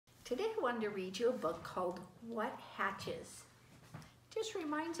Today I wanted to read you a book called What Hatches. It just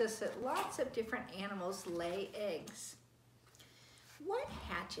reminds us that lots of different animals lay eggs. What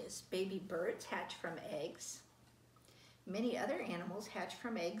hatches? Baby birds hatch from eggs. Many other animals hatch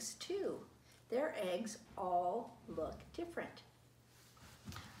from eggs too. Their eggs all look different.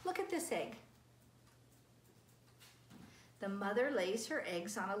 Look at this egg. The mother lays her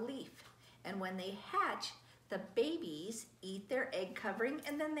eggs on a leaf, and when they hatch, the babies eat their egg covering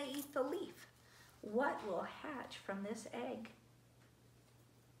and then they eat the leaf. What will hatch from this egg?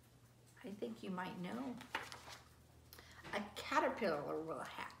 I think you might know. A caterpillar will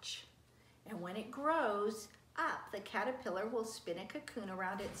hatch, and when it grows up, the caterpillar will spin a cocoon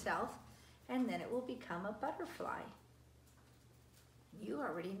around itself, and then it will become a butterfly. You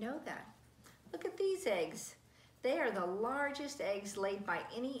already know that. Look at these eggs. They are the largest eggs laid by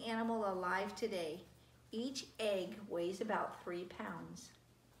any animal alive today. Each egg weighs about 3 pounds.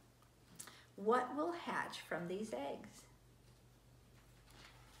 What will hatch from these eggs?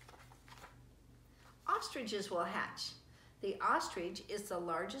 Ostriches will hatch. The ostrich is the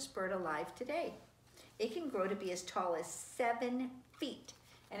largest bird alive today. It can grow to be as tall as 7 feet,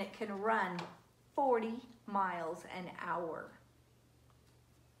 and it can run 40 miles an hour.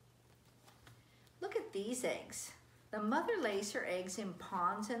 Look at these eggs. The mother lays her eggs in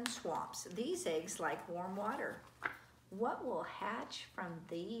ponds and swamps. These eggs like warm water. What will hatch from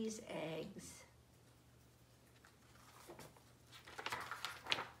these eggs?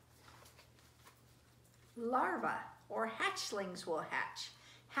 Larvae or hatchlings will hatch.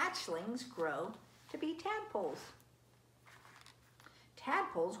 Hatchlings grow to be tadpoles.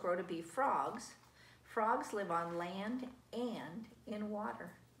 Tadpoles grow to be frogs. Frogs live on land and in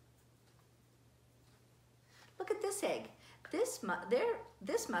water. Look at this egg. This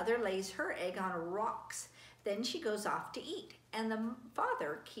mother lays her egg on rocks. Then she goes off to eat, and the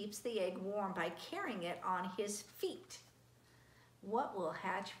father keeps the egg warm by carrying it on his feet. What will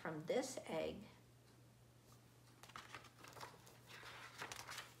hatch from this egg?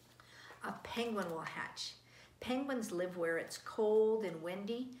 A penguin will hatch. Penguins live where it's cold and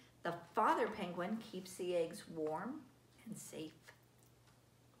windy. The father penguin keeps the eggs warm and safe.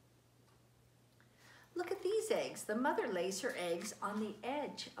 Look at these eggs. The mother lays her eggs on the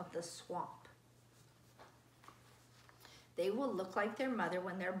edge of the swamp. They will look like their mother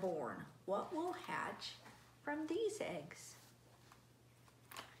when they're born. What will hatch from these eggs?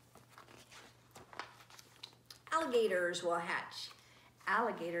 Alligators will hatch.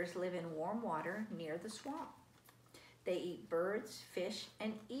 Alligators live in warm water near the swamp. They eat birds, fish,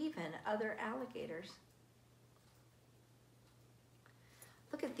 and even other alligators.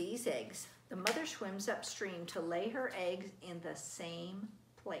 Look at these eggs. The mother swims upstream to lay her eggs in the same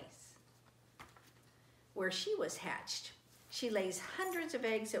place where she was hatched. She lays hundreds of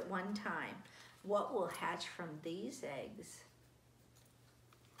eggs at one time. What will hatch from these eggs?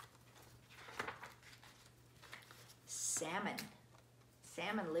 Salmon.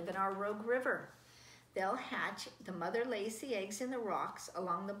 Salmon live in our Rogue River. They'll hatch. The mother lays the eggs in the rocks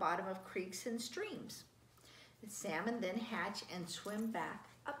along the bottom of creeks and streams. The salmon then hatch and swim back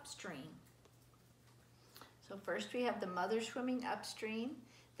upstream. So first we have the mother swimming upstream,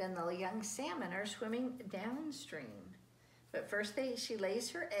 then the young salmon are swimming downstream. But first she lays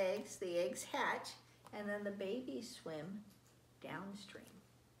her eggs, the eggs hatch, and then the babies swim downstream.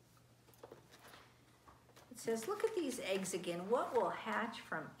 It says, look at these eggs again. What will hatch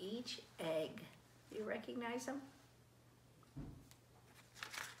from each egg? Do you recognize them?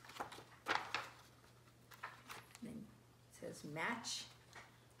 Then it says match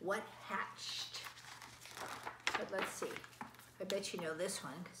what hatched. But let's see. I bet you know this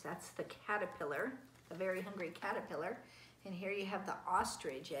one because that's the caterpillar, a very hungry caterpillar. And here you have the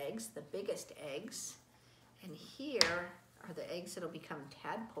ostrich eggs, the biggest eggs. And here are the eggs that'll become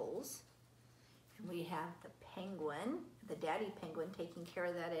tadpoles. And we have the penguin, the daddy penguin taking care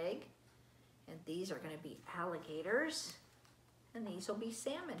of that egg. And these are going to be alligators. And these will be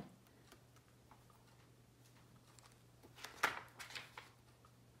salmon.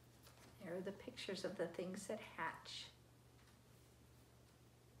 There are the pictures of the things that hatch.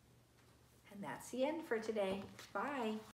 And that's the end for today. Bye.